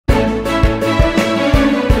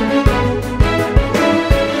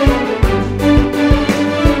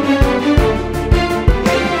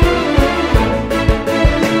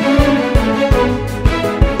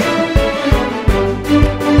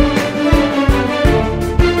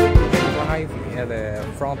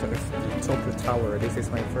front of the Tokyo Tower. This is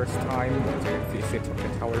my first time to visit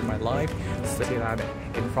Tokyo Tower in my life. So see that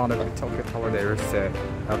in front of the Tokyo Tower there's a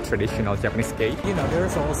traditional Japanese gate. You know,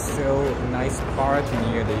 there's also a nice park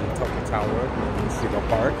near the Tokyo Tower, the Shiba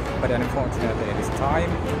Park. But unfortunately at this time,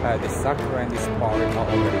 the sakura and this park are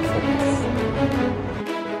already closed.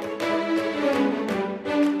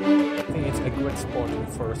 It's a good spot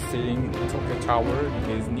for seeing Tokyo Tower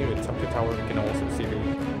because near the Tokyo Tower you can also see the...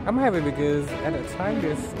 I'm happy because at the time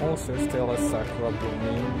there's also still a sakura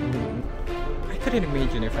blooming. I couldn't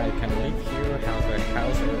imagine if I can live here, have a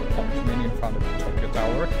house or apartment in front of the Tokyo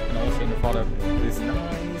Tower and also in front of this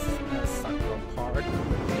nice sakura park.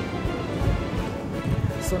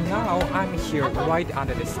 So now I'm here right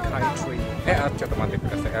under the sky tree.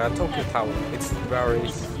 Tokyo Tower. It's very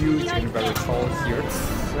huge and very tall here. It's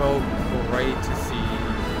so great to see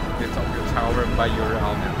the Tokyo Tower by your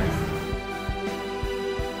own eyes.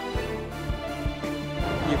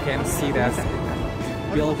 You can see that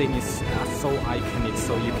the building is so iconic,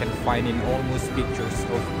 so you can find in almost pictures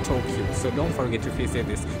of Tokyo. So don't forget to visit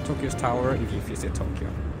this Tokyo Tower if you visit Tokyo.